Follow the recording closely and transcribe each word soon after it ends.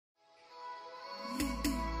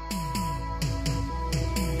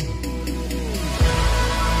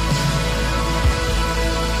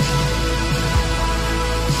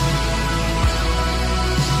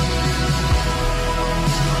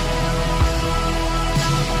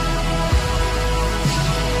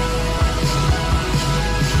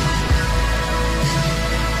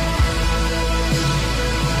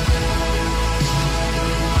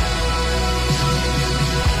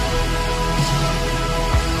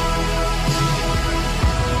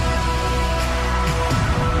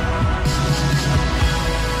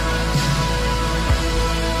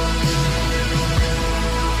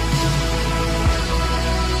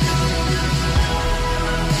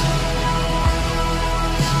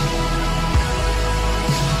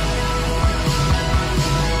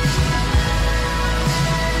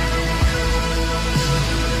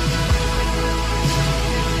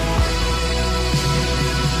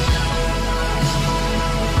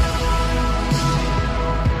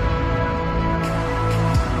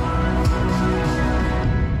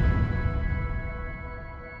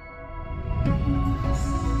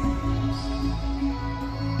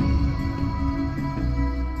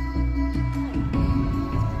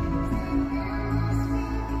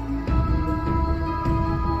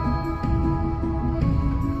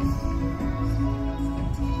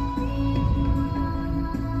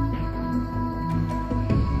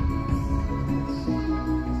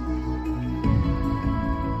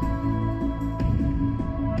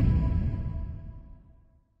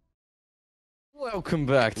Welcome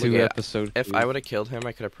back to episode. If I would have killed him,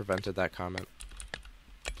 I could have prevented that comment.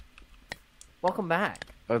 Welcome back.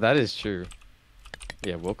 Oh, that is true.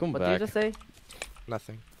 Yeah, welcome back. What did you just say?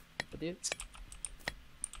 Nothing. What did you?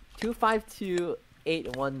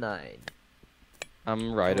 252819.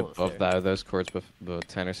 I'm right Almost above there. those chords, but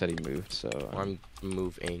Tanner said he moved, so I'm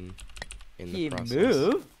moving in the He process.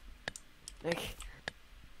 moved?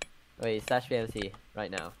 Wait, slash VMC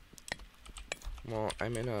right now. Well,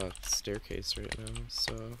 I'm in a staircase right now,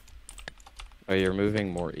 so... Oh, you're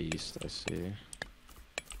moving more east, I see.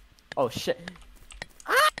 Oh shit.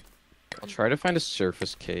 I'll try to find a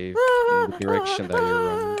surface cave in the direction that you're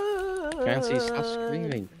running. Fancy, stop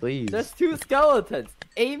screaming, please. There's two skeletons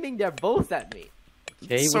aiming their bows at me.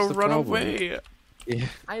 Okay, so what's the run problem? away! Yeah.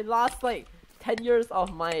 I lost like 10 years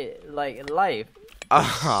of my life.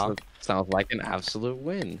 So, sounds like an absolute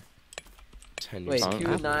win. 10 Wait,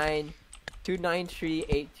 years.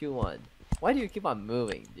 2929381. Why do you keep on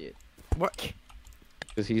moving, dude? What?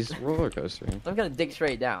 Because he's roller coastering. I'm gonna dig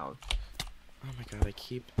straight down. Oh my god, I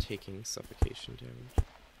keep taking suffocation damage.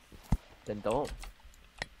 Then don't.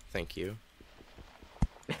 Thank you.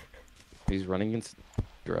 He's running into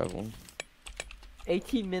gravel.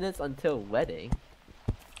 18 minutes until wedding.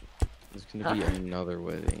 There's gonna be another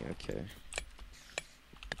wedding, okay.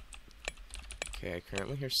 Okay, I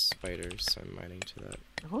currently hear spiders, so I'm mining to that.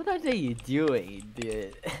 What are they doing,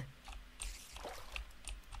 dude?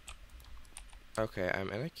 Okay, I'm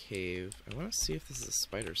in a cave. I want to see if this is a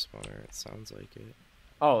spider spawner. It sounds like it.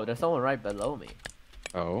 Oh, there's someone right below me.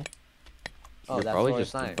 Oh? Oh, You're that's probably Laura's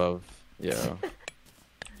just sign. above. Yeah.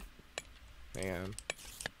 Hang on.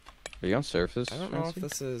 Are you on surface? I don't know if Fancy?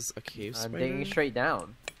 this is a cave I'm spider. digging straight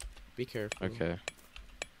down. Be careful. Okay.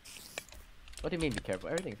 What do you mean be careful?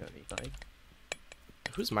 Everything's gonna be fine.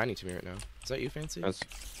 Who's mining to me right now? Is that you, Fancy? That's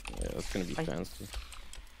gonna be fancy.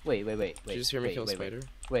 Wait. Did you just hear me kill a spider?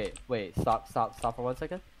 Wait. Stop for 1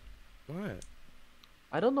 second. What?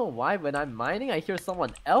 I don't know why when I'm mining, I hear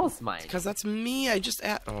someone else mining. Because that's me. I just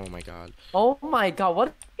Oh my god. Oh my god, what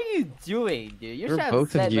are you doing, dude? You What should are have both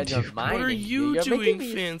of said you when you're doing? mining. What are dude. you You're doing, making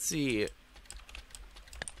me... Fancy?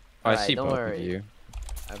 I Alright, see don't both worry. of you.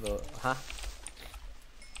 I will. Huh?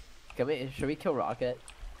 Should we kill Rocket?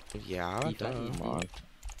 Yeah, Easy. duh. Come on.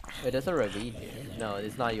 Wait, there's a ravine here. No,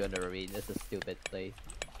 it's not even a ravine. This is a stupid place.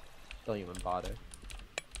 Don't even bother.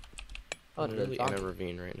 Oh, I'm there's really a in a zombie.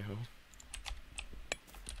 ravine right now.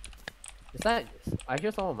 Is that? I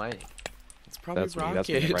hear someone mining. It's probably That's me. Rocket. That's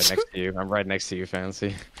me. I'm right next to you. I'm right next to you,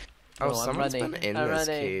 Fancy. Oh, No, I'm someone's running. been in I'm this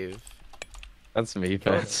running. cave. That's me,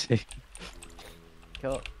 Kill it. Fancy.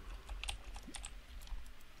 Kill.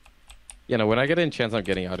 You know, when I get a chance, I'm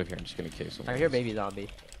getting out of here. I'm just gonna cave someone. I hear else. baby zombie.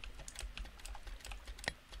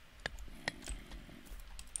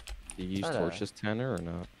 Do you use Shut up. torches, Tanner, or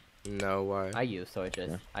not? No, why? I use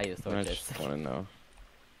torches. Yeah. I use I torches. just want to know.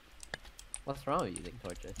 What's wrong with using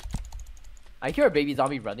torches? I hear a baby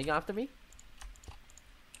zombie running after me.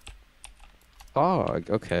 Fog.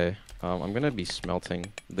 Okay. I'm gonna be smelting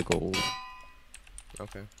the gold.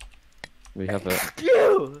 Okay. We have a.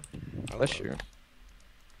 You. Bless you.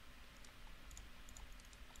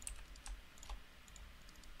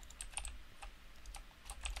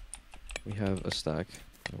 We have a stack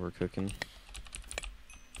that we're cooking.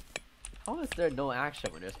 How is there no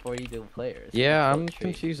action when there's 42 players? Yeah, That's so I'm true.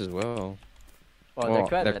 confused as well. Well, Well,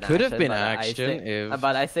 there could have been action if-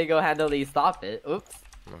 But I single-handedly stopped it. Oops,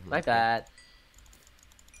 Mhm. my bad.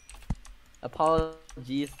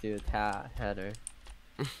 Apologies to Tanner.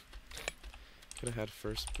 Could have had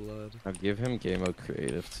first blood. I'll give him game mode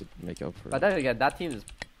creative to make up for But it. then again, that team is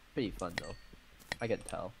pretty fun though. I can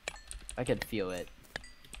tell. I can feel it.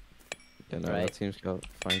 You know, right. that team's got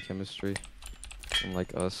fine chemistry.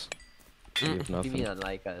 Unlike us. We have What do you nothing. mean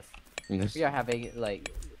unlike us? In this- We are having like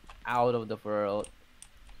out of the world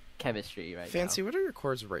chemistry right Fancy, what are your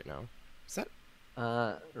chords right now? Is that...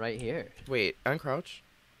 now. Right here. Wait, uncrouch?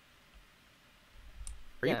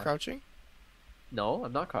 Are you Yeah. crouching? No,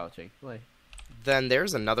 I'm not crouching. Why? Then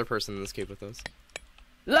there's another person in this cave with us.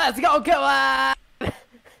 Let's go, kill him!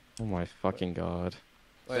 Oh my fucking god.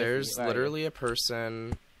 There's literally a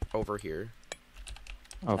person over here.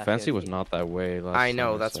 Oh, That's Fancy was fancy. not that way last I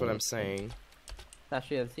know, time that's saw what it. I'm saying. That's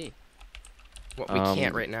GMC. Well, we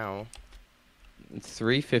can't right now.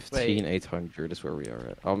 315, 800 is where we are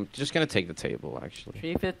at. I'm just gonna take the table, actually.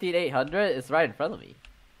 315, 800 is right in front of me.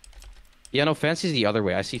 Yeah, no, Fancy's the other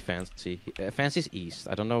way. I see Fancy. Fancy's east.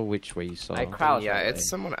 I don't know which way you saw. I crouched. Yeah, right it's away.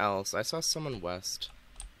 someone else. I saw someone west.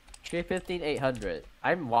 315, 800.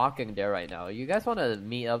 I'm walking there right now. You guys want to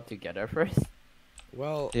meet up together first?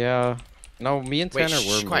 Well, Yeah. No, me and wait, Tanner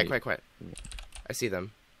shh, were quiet, mate. quiet. I see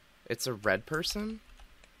them. It's a red person.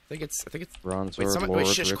 I think it's. Bronze Wait, Orb, someone. Lord,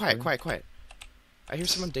 Wait, shush, Ripper. quiet. I hear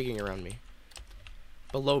someone digging around me.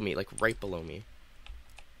 Below me, like right below me.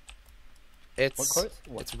 What It's. course?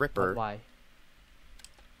 What? It's Ripper. Why?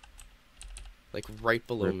 Like right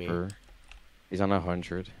below me. Ripper. He's on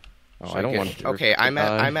 100. Oh, Should I don't get- want. Okay, Ripper to I'm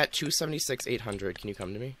die. at 276 800. Can you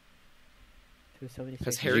come to me? 276.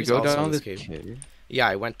 Because Did you Harry's go also down in this this cave. cave? Yeah,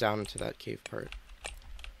 I went down into that cave part.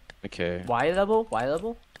 Okay. Y level? Y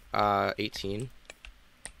level? 18.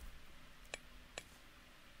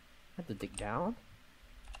 I have to dig down?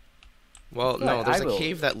 Well, feel no, like there's I a will-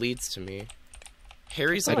 cave that leads to me.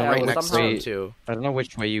 Harry's I like feel right like I will next to him somehow- too. I don't know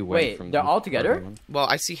which way you went Wait, from. they're the all other together? one. Well,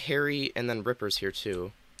 I see Harry and then Ripper's here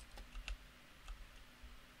too.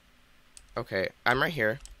 Okay, I'm right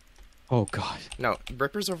here. Oh God. No,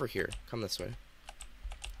 Ripper's over here. Come this way.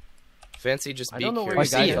 Fancy, just I be don't know where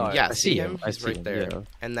careful. you I guys see him. are. Yeah, I see him. I He's see right him, there. yeah.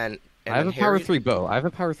 And then I have then a power Harry... 3 bow. I have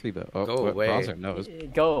a power 3 bow. Oh, Go what- away. Bronzer knows.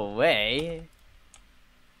 Go away.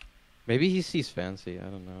 Maybe he sees Fancy. I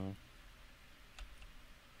don't know.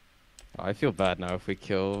 Oh, I feel bad now if we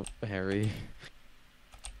kill Harry.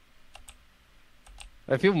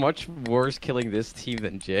 I feel much worse killing this team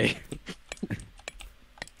than Jay.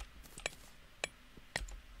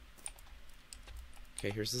 Okay,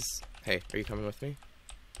 here's this. Hey, are you coming with me?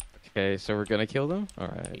 Okay, so we're gonna kill them?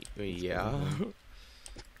 Alright. Yeah.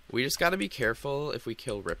 We just gotta be careful if we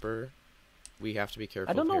kill Ripper. We have to be careful.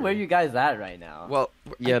 I don't of know where Harry. you guys at right now. Well,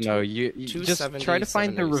 Yeah, I no, told- you just 270, try to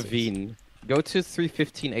find the 796. ravine. Go to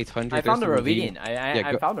 315, 800. I found the there's ravine. I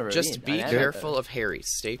Yeah, go- found the ravine. Just be I entered careful it. of Harry.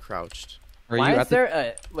 Stay crouched. Are Why you is at the... there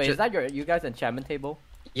a... Wait, Ju- is that you guys' enchantment table?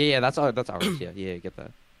 Yeah, that's ours. Yeah, get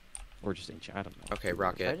that. Or just in chat, I don't know. Okay, I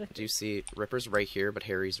Rocket. just- Do you see Ripper's right here, but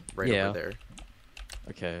Harry's right Yeah. over there.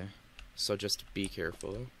 Okay. So just be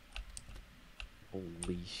careful.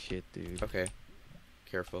 Holy shit, dude. Okay.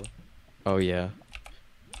 Careful. Oh, yeah.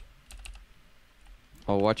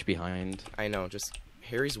 I'll watch behind. I know, just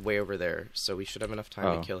Harry's way over there, so we should have enough time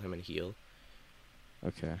Oh. to kill him and heal.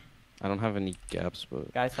 Okay. I don't have any gaps,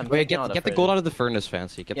 but... Guys, I'm Wait, taking all get the gold out of the furnace,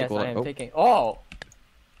 Fancy. Get Yes, the gold I out. am Oh, taking... Oh!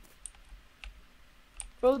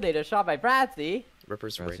 Gold data shot by Bradley.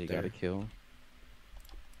 Ripper's Razzie right got a there. kill.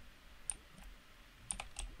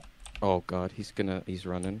 Oh god, he's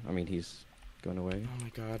running. I mean, he's going away. Oh my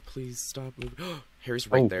god, please stop moving. Harry's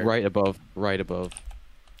right there. Right above.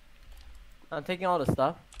 I'm taking all the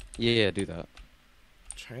stuff. Yeah, do that.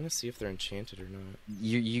 Trying to see if they're enchanted or not.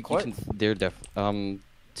 You Quartz? can, they're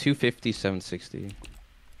 250, 760. Do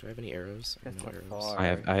I have any arrows? I have That's no not arrows. far.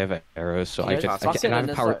 I have arrows, so Can I you can, toss I it can and have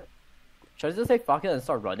then power. start... Should I just say fuck it and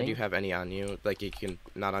start Do running? you have any on you? Like, you can...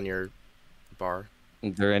 Not on your bar.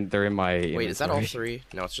 They're in my. Wait, is that all inventory.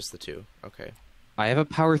 3? No, it's just the 2. Okay. I have a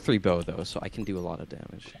power 3 bow though, so I can do a lot of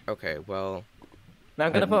damage. Okay, well... Man,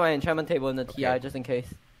 I'm gonna I- put my enchantment table in the TI Okay. just in case.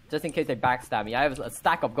 Just in case they backstab me. I have a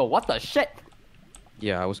stack of gold. What the shit?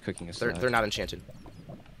 Yeah, I was cooking a stack. They're not enchanted.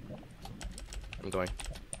 I'm going.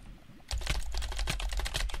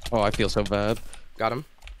 Oh, I feel so bad. Got him.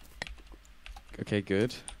 Okay,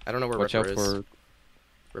 good. I don't know where Watch Ripper out is. for.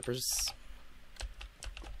 Ripper's...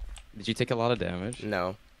 Did you take a lot of damage?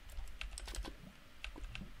 No.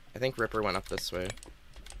 I think Ripper went up this way.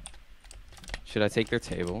 Should I take their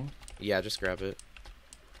table? Yeah, just grab it.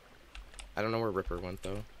 I don't know where Ripper went,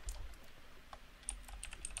 though.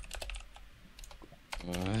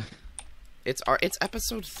 It's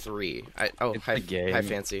episode 3. It's Hi, the game. hi,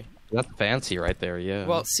 Fancy. That's fancy right there, yeah.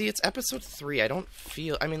 Well, see, it's episode 3. I don't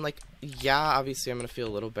feel... I mean, like, yeah, obviously I'm gonna feel a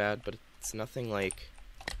little bad, but it's nothing like...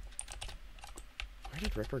 Where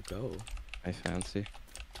did Ripper go? I fancy.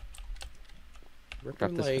 Ripper,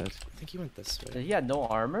 Grab this like... head. I think he went this way. He had no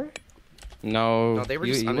armor? No, No, they were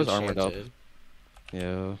he, just he was armored up. unenchanted.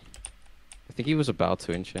 Yeah. I think he was about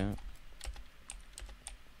to enchant.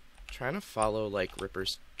 Trying to follow, like,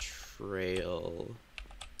 Ripper's trail.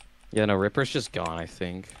 Yeah, no, Ripper's just gone, I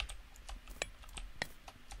think.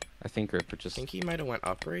 I think Ripper I just... think he might have went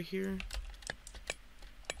up right here.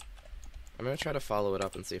 I'm gonna try to follow it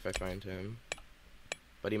up and see if I find him.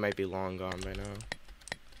 But he might be long gone by now.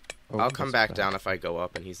 Oh, I'll come that's back down if I go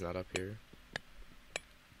up and he's not up here.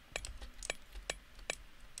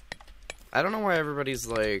 I don't know why everybody's,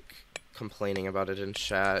 like, complaining about it in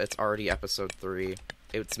chat. It's already episode 3.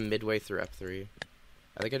 It's midway through Ep 3.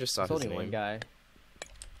 I think I just saw There's his only name. one guy.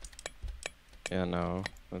 Yeah, no.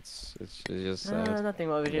 It's just sad. Nothing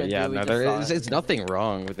over But here. yeah, dude. We no, just there saw is. it. It's nothing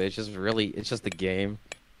wrong with it. It's just really, it's just the game.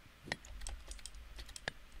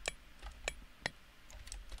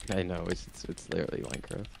 I know it's literally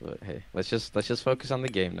Minecraft, but hey, let's just focus on the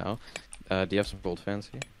game now. Do you have some gold,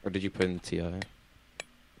 Fancy, or did you put in the TI?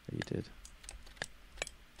 You did.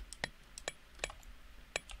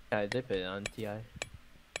 I did put it on TI.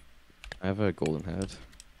 I have a golden head.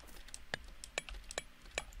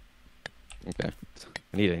 Okay.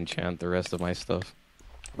 I need to enchant the rest of my stuff.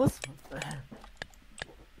 What's...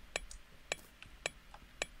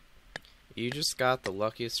 You just got the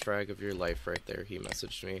luckiest frag of your life right there. He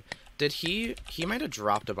messaged me. Did he? He might have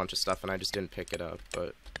dropped a bunch of stuff and I just didn't pick it up,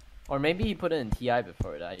 but... Or maybe he put it in TI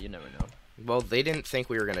before that, you never know. Well, they didn't think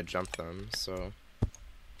we were gonna jump them, so...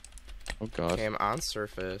 Oh god. Okay, I'm on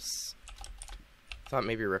surface. Thought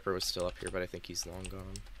maybe Ripper was still up here, but I think he's long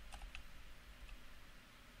gone.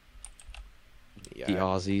 Yeah. The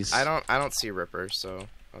Aussies. I don't see Ripper, so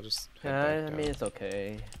I'll just head I back mean, down. it's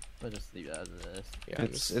okay. We'll just leave it as it is.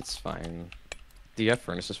 Yeah, It's fine. Do you have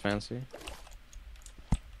furnaces fancy?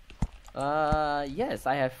 Yes,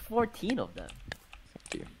 I have 14 of them.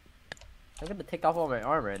 Thank you. I'm gonna take off all my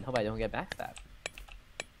armor and hope I don't get backstabbed.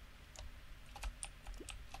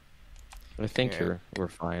 I think Yeah. we're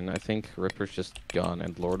fine. I think Ripper's just gone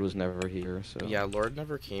and Lord was never here, so... Yeah, Lord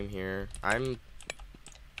never came here. I'm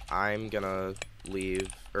gonna leave,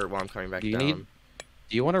 or well, I'm coming back Do you down.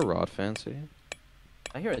 Do you want a rod fancy?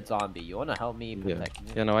 I hear a zombie. You wanna help me Yeah. protect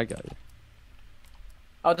me? Yeah, no, I got you.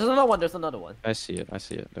 Oh, there's another one. There's another one. I see it.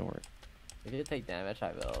 Don't worry. If you take damage,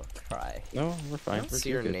 I will cry. No, we're I fine. don't We're see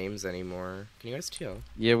your good. names anymore. Can you guys tell?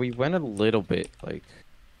 Yeah, we went a little bit, like...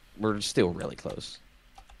 We're still really close.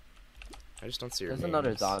 I just don't see your There's names.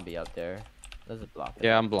 another zombie out there. Does it block it?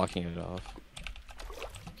 Yeah, I'm blocking it off.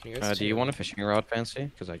 Can you guys Do you tell? want a fishing rod fancy?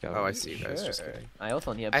 Because I got Oh, it. I see you guys. Just Sure. kidding. I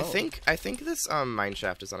also need a bow. I think this mine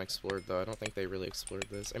shaft is unexplored though. I don't think they really explored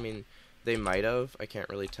this. I mean, they might have. I can't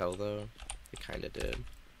really tell though. They kind of did.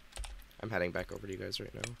 I'm heading back over to you guys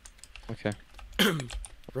right now. Okay.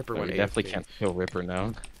 Ripper No, went we definitely AFK. can't kill Ripper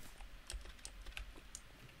now.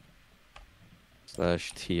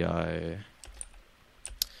 /TI.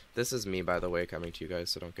 This is me, by the way, coming to you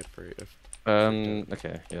guys, so don't get afraid.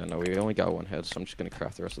 Okay. Yeah, no, we only got one head, so I'm just gonna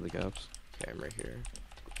craft the rest of the gaps. Okay, I'm right here.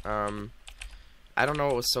 I don't know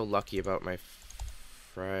what was so lucky about my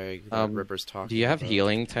frag that Ripper's talking Do you have about.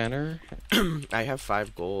 healing, Tanner? I have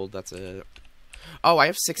 5 gold, that's it. Oh, I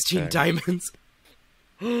have 16 Okay. diamonds.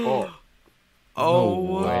 Oh. Oh,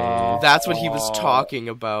 No way. that's what he was talking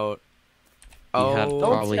about. He had Oh,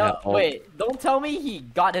 probably had all... Wait, don't tell me he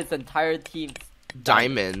got his entire team's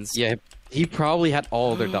diamonds. Yeah, he probably had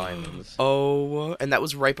all their diamonds. Oh, and that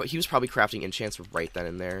was right, but he was probably crafting enchants right then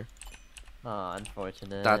and there. Oh,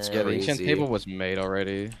 unfortunate. That's Yeah, the enchant crazy. table was made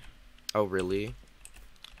already. Oh, really?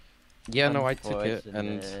 Yeah, no, I took it,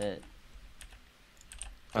 and... Unfortunate.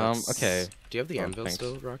 Do Okay. you have the Oh, anvil thanks.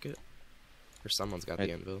 still, Rocket? Or someone's got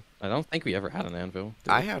the anvil. I don't think we ever had an anvil.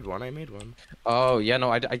 did I we? had one, I made one. Oh, yeah,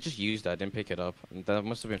 no, I just used that. I didn't pick it up. That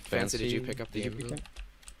must have been Fancy, fancy. did you pick up the Did you pick anvil? it?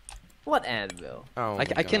 What anvil? Oh, I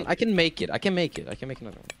can make it. I can make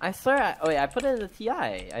another one. I swear. Wait, I put it in the TI.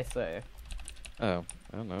 I swear. Oh,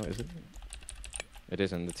 I don't know. Is it? It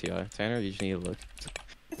is in the TI. Tanner, you just need to look.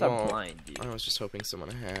 It's Well, a blind dude. I was just hoping someone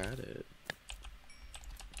had it.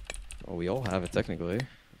 Well, we all have it technically.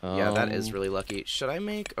 Yeah, that is really lucky. Should I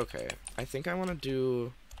make... Okay, I think I want to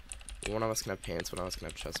do... One of us can have pants, one of us can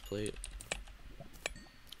have chest plate.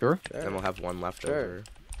 Sure. Then we'll have one left Sure. over.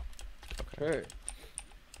 Okay.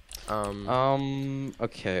 Sure.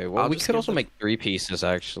 Okay. Well, I'll we just could give also the- make 3 pieces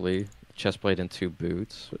actually. Chestplate and 2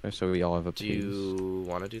 boots, so we all have a Do piece. you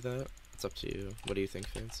want to do that? It's up to you. What do you think,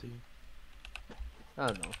 Fancy? I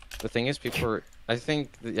don't know. The thing is, I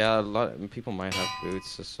think, yeah, a lot of people might have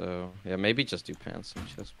boots, so yeah, maybe just do pants and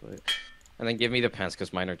chestplate, and then give me the pants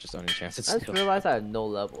because mine are just unenchanted. I just Still. realized I have no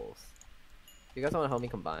levels. You guys want to help me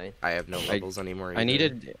combine? I have no levels anymore. I either.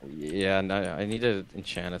 needed, yeah, no, I needed to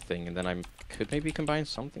enchant a thing, and then I could maybe combine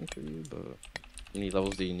something for you, but how many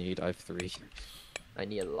levels do you need? I have 3. I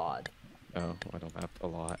need a lot. Oh, I don't have a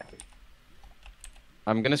lot.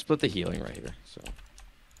 I'm gonna split the healing right here, so.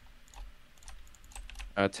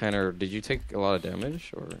 Tanner, did you take a lot of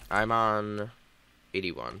damage, or? I'm on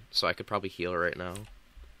 81, so I could probably heal right now.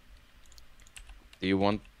 Do you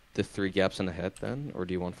want the 3 gaps in the head then, or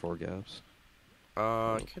do you want 4 gaps?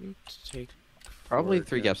 I can take... Probably 4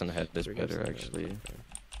 3 gaps in the head is 3 gaps better, in the head, actually. okay.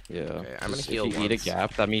 Yeah. Okay, I'm gonna 'cause heal if you eat a once.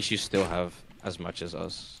 gap, that means you still have as much as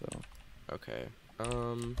us, so. Okay.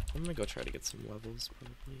 I'm gonna go try to get some levels,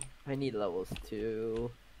 probably. I need levels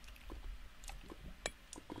too.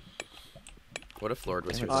 What if Lord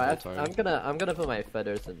was here Oh, this whole time? I'm gonna put my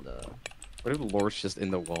feathers in the. What if Lord's just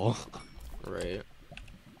in the wall? Right.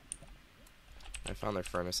 I found their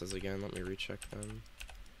furnaces again. Let me recheck them.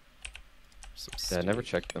 Some Yeah, I never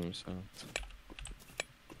steak. checked them, so.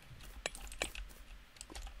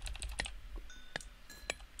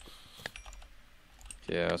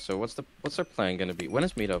 Yeah. So what's our plan gonna be? When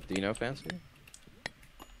is meetup? Do you know, Fancy?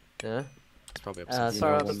 Yeah. It's probably episode.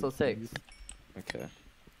 Start know when- episode 6. Okay.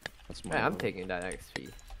 That's Hey, I'm my. taking that XP.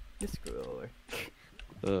 You screw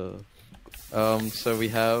over. So we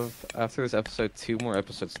have after this episode 2 more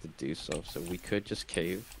episodes to do so. So we could just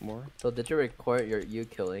cave more. So did you record you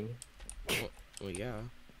killing? Well, yeah.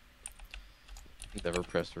 Never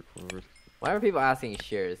pressed record. Why are people asking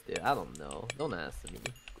shares, dude? I don't know. Don't ask me.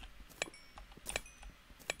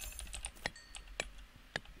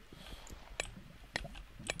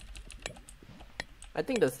 I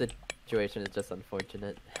think the situation is just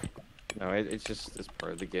unfortunate. No, it's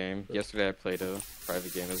part of the game. Yesterday I played a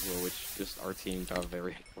private game as well, which just our team got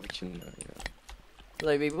very unfortunate. Yeah.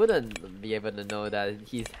 Like, we wouldn't be able to know that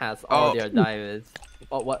he has all their diamonds.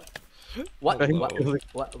 Oh, what? What? What?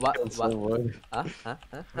 Huh?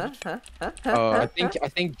 Oh, I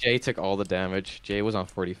think Jay took all the damage. Jay was on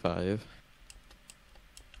 45.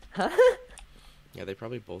 Yeah, they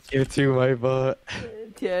probably both. Tier 2 my butt.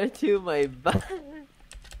 Tier 2 my butt.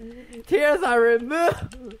 Tears are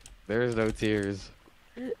removed. There's no tears.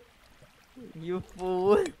 You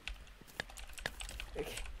fool.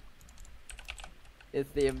 It's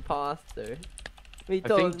the imposter. We I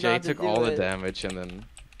told think him Jay not to took do all the it. damage and then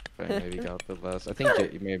Fang maybe got the less. I think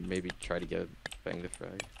Jay maybe try to get Fang the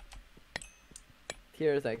frag.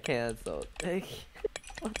 Tears are cancelled.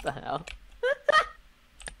 What the hell?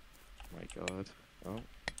 My god. Oh.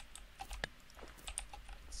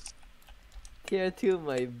 Tier 2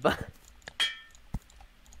 my butt.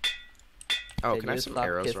 Oh, Hey, can I have just some stop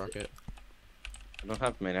arrows, kissing. Rocket? I don't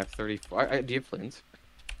have main. I have 34. Do you have flint?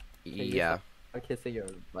 you Yeah. I'm kissing your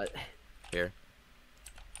butt. Here.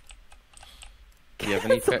 Do you have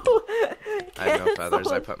any? I have no feathers.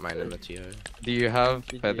 I put mine in the TI. Do you have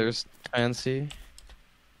GG. feathers, Fancy?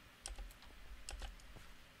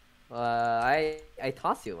 I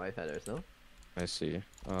toss you my feathers, no? I see.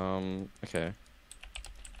 Okay.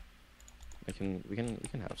 We can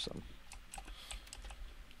have some.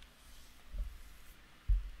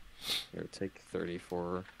 Here, take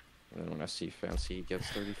 34, and then when I see Fancy, he gets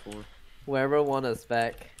 34. Whoever won us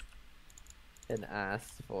back and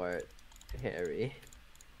asked for it, Harry.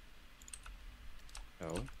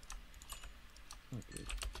 Oh. Okay.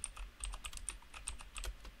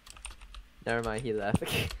 Never mind, he left.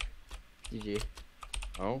 GG.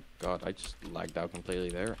 Oh god, I just lagged out completely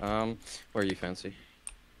there. Where are you, Fancy?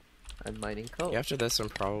 I'm mining coal. Yeah, after this, I'm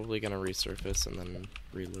probably gonna resurface and then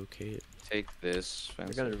relocate. Take this,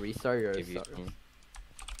 Fancy. You're gonna restart your Give you server. some.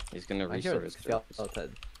 He's gonna I hear restart his it's servers.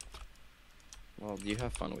 skeleton. Well, you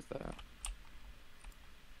have fun with that.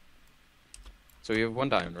 So you have 1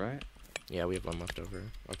 diamond, right? Yeah, we have 1 left over.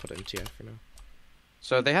 I'll put it in TI for now.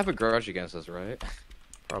 So they have a grudge against us, right?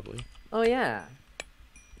 Probably. Oh yeah.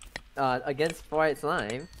 Against White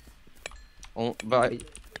Slime. Oh, but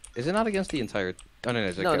is it not against the entire? Oh no, no,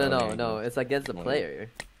 it's No, no, only- no. It's against the only- player.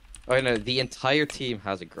 Oh no, the entire team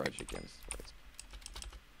has a grudge against.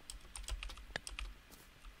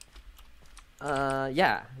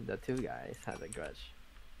 Yeah, the 2 guys had a grudge.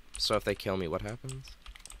 So if they kill me, what happens?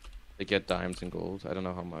 They get diamonds and gold. I don't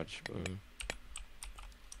know how much, but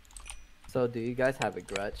So do you guys have a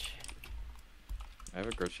grudge? I have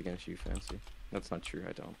a grudge against you, Fancy. That's not true.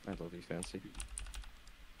 I don't. I love you, Fancy.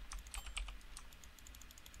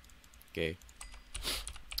 Gay.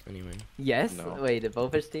 Anyway. Yes. No. Wait, the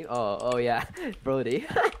Bowfish team. Oh yeah, Brody.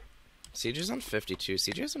 Siege is on 52.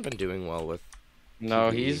 Siege hasn't been doing well with. No,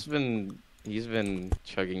 PvE. he's been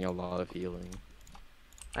chugging a lot of healing.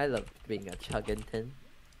 I love being a Chuggington.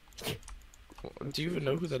 Do you even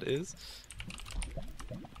know who that is?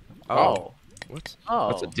 Oh. What?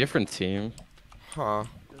 Oh. That's a different team. Huh.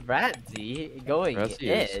 Radzi going Razzie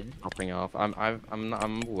is in. popping off.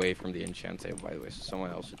 I'm away from the enchant table, by the way, so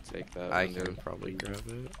someone else should take that. I when they're- can probably grab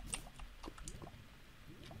it.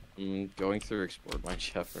 I'm going through explore mine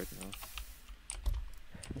chef right now.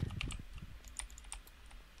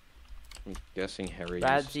 I'm guessing Harry. used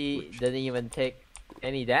Radzi Switch. didn't even take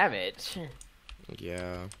any damage.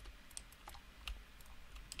 Yeah.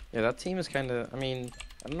 Yeah, that team is kind of. I mean,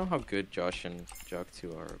 I don't know how good Josh and Jock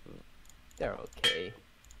 2 are, but They're okay.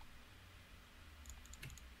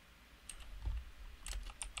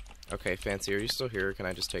 Okay, Fancy, are you still here? Or can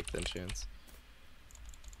I just take the enchants?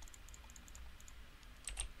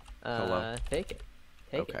 Hello. Take it.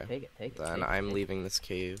 Take Okay. it. Take it. Take it. Then take it, I'm take it. leaving this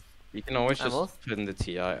cave. you can always I'm just also- put in the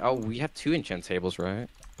TI. Oh, we have 2 enchant tables, right?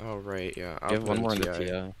 Oh, right, yeah. I'll We have put one in more in the TI.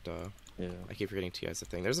 TI. Duh. Yeah, I keep forgetting TI is a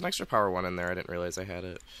thing. There's an extra power 1 in there. I didn't realize I had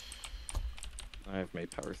it. I have made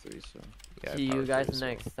power 3, so. Yeah, I have See power you guys 3 as well.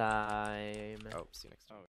 next time. Oh, see you next time.